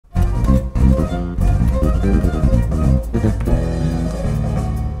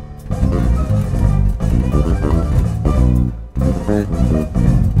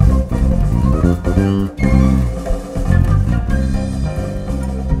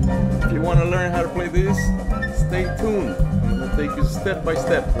If you want to learn how to play this, stay tuned. We'll take you step by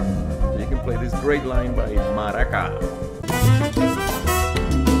step so you can play this great line by Maraca.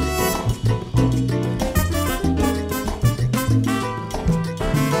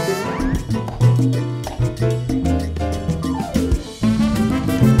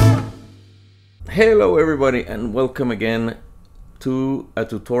 Hello everybody and welcome again to a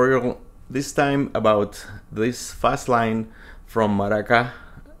tutorial, this time about this fast line from Maraca,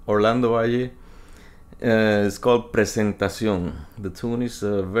 Orlando Valle. It's called Presentación. The tune is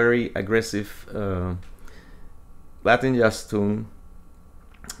a very aggressive Latin jazz tune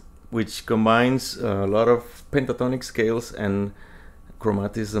which combines a lot of pentatonic scales and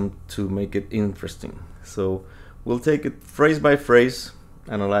chromatism to make it interesting. So we'll take it phrase by phrase,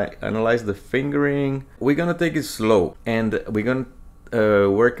 analyze the fingering. We're gonna take it slow and we're gonna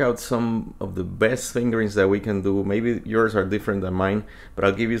work out some of the best fingerings that we can do. Maybe yours are different than mine, but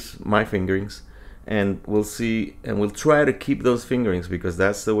I'll give you my fingerings and we'll see, and we'll try to keep those fingerings because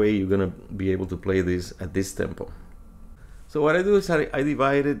that's the way you're gonna be able to play this at this tempo. So what I do is I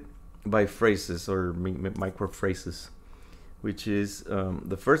divide it by phrases or micro phrases, which is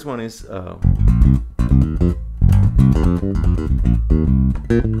the first one is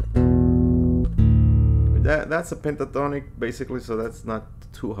that's a pentatonic basically, so that's not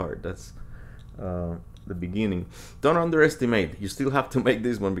too hard. That's the beginning. Don't underestimate, you still have to make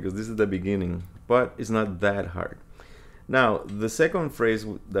this one because this is the beginning, but it's not that hard. Now the second phrase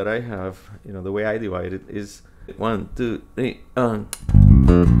that I have, you know, the way I divide it is 1, 2, 3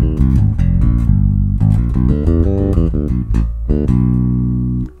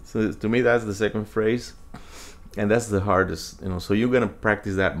 So to me that's the second phrase, and that's the hardest, you know, so you're gonna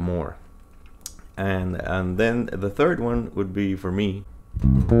practice that more. And then the third one would be, for me,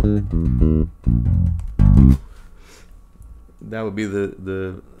 that would be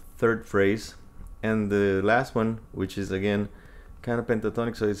the third phrase, and the last one, which is again kind of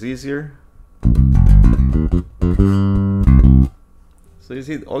pentatonic, so it's easier. So you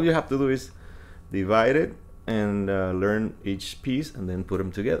see, all you have to do is divide it and learn each piece and then put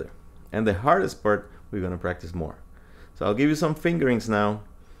them together. And the hardest part we're gonna practice more. So I'll give you some fingerings now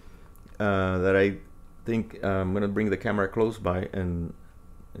that I think I'm gonna bring the camera close by and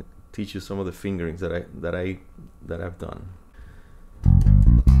teach you some of the fingerings that I've done.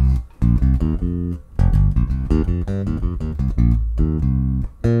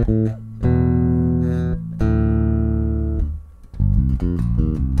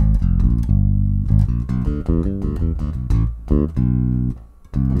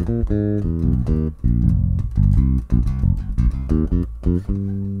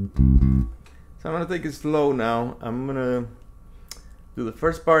 So I'm gonna take it slow now. I'm gonna do the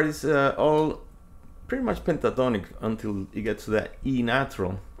first part is all pretty much pentatonic until you get to that E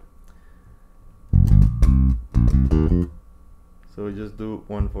natural. So we just do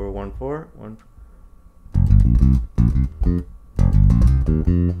 1 4 1 4 1.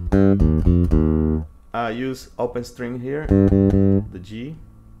 I use open string here, the G.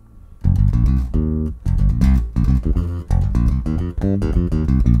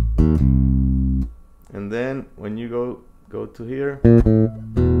 And then when you go to here,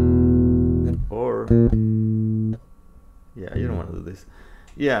 or yeah, you don't want to do this.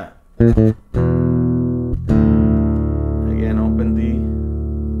 Yeah. Again, open D.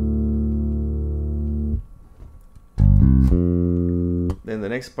 Then the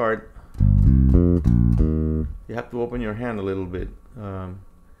next part, you have to open your hand a little bit.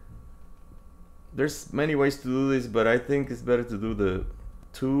 There's many ways to do this, but I think it's better to do the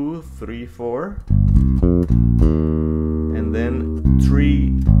 2 3 4 and then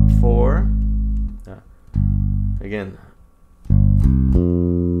 3 4 again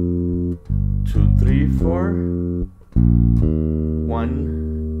 2 3 4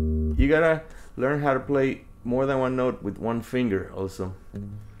 1. You gotta learn how to play more than one note with one finger also.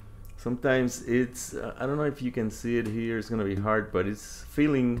 Sometimes it's I don't know if you can see it here, it's gonna be hard, but it's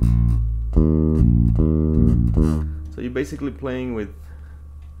feeling. So you're basically playing with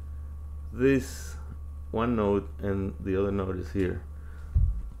this one note and the other note is here.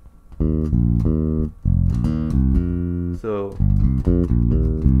 So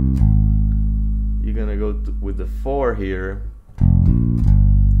you're gonna go with the 4 here,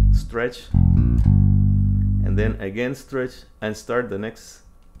 stretch, and then again stretch and start the next.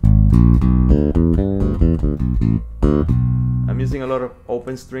 I'm using a lot of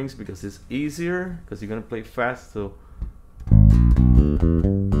open strings because it's easier, because you're gonna play fast. So,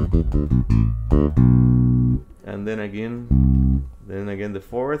 and then again the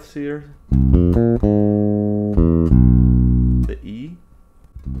fourths here, the E.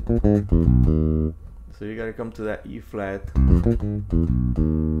 So you gotta come to that E flat.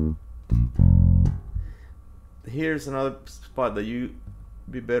 Here's another spot that you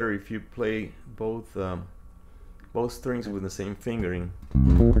be better if you play both strings with the same fingering.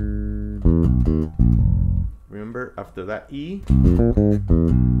 Remember, after that E,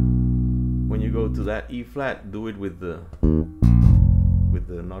 when you go to that E flat, do it with the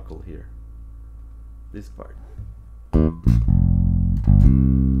knuckle here. This part.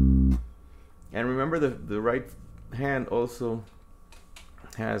 And remember, the right hand also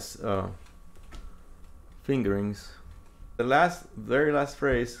has fingerings. The very last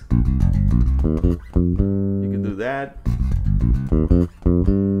phrase, you can do that.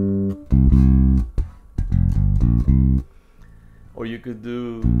 Or you could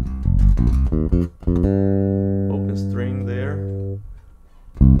do open string there.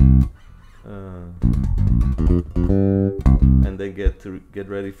 And then get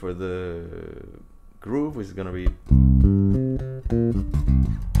ready for the groove, which is gonna be.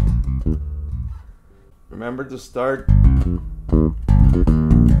 Remember to start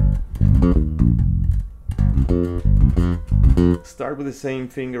with the same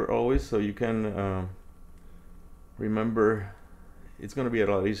finger always, so you can remember. It's gonna be a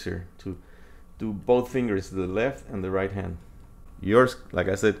lot easier to do both fingers, the left and the right hand. Yours, like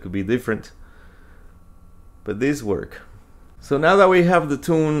I said, could be different, but these work. So now that we have the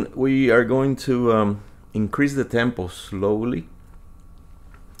tune, we are going to increase the tempo slowly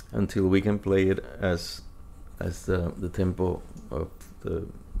until we can play it as the tempo of the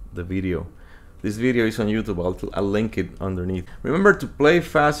video. This video is on YouTube. I'll link it underneath. Remember, to play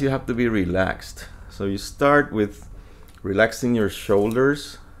fast you have to be relaxed. So you start with relaxing your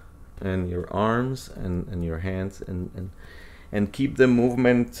shoulders and your arms and your hands, and keep the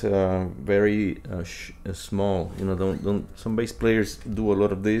movement very small. You know, don't. Some bass players do a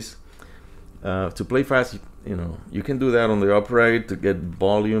lot of this. To play fast, you know, you can do that on the upright to get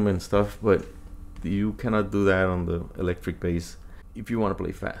volume and stuff, but you cannot do that on the electric bass if you want to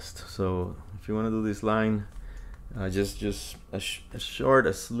play fast. So if you want to do this line, just as short,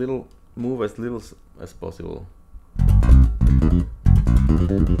 as little as possible.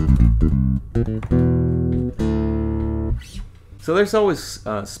 So there's always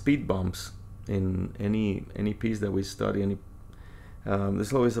speed bumps in any piece that we study.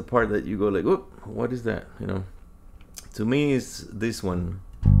 There's always a part that you go like, "Whoop, what is that?" You know. To me, it's this one.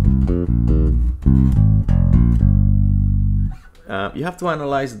 You have to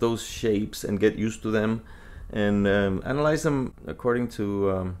analyze those shapes and get used to them, and analyze them according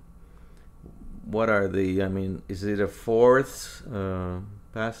to what are the. I mean, is it a fourth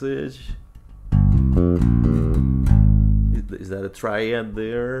passage? Is that a triad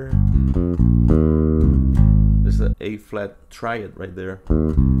there? There's an A flat triad right there.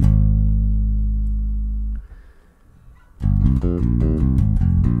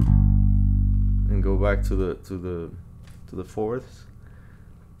 And go back to the fourths,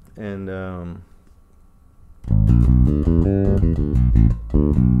 and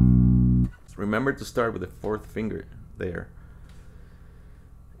remember to start with the fourth finger there.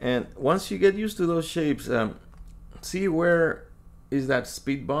 And once you get used to those shapes, see where is that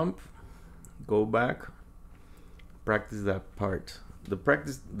speed bump. Go back, practice that part. The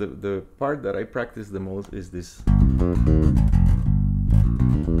part that I practice the most is this,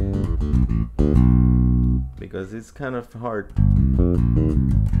 because it's kind of hard.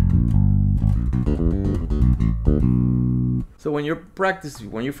 So when you're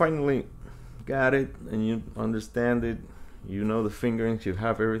practicing, when you finally got it and you understand it, you know the fingerings, you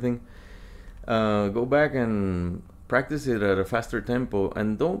have everything, go back and practice it at a faster tempo,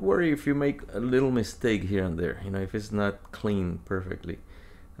 and don't worry if you make a little mistake here and there, you know, if it's not clean perfectly,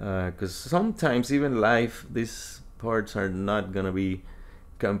 because sometimes even live these parts are not gonna be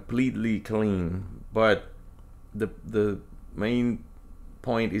completely clean, but the main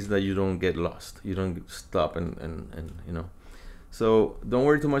point is that you don't get lost, you don't stop and you know. So don't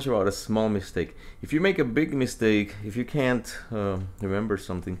worry too much about a small mistake. If you make a big mistake, if you can't remember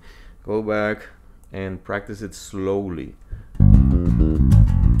something, go back and practice it slowly.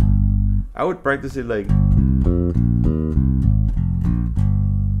 I would practice it like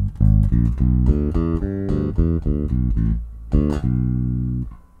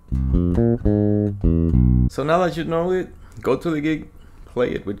so. Now that you know it, go to the gig,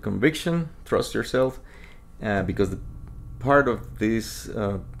 play it with conviction, trust yourself, because part of this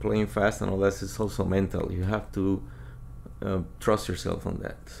playing fast and all that is also mental. You have to trust yourself on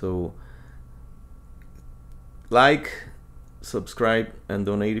that. So like, subscribe, and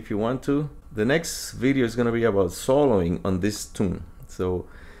donate if you want to. The next video is going to be about soloing on this tune, so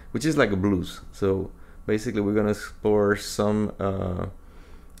which is like a blues. So basically we're going to explore some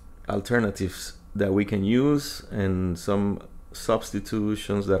alternatives that we can use and some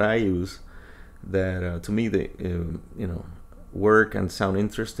substitutions that I use that to me they work and sound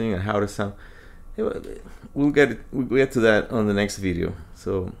interesting, and how to sound. We'll get to that on the next video.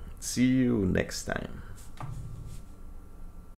 So see you next time.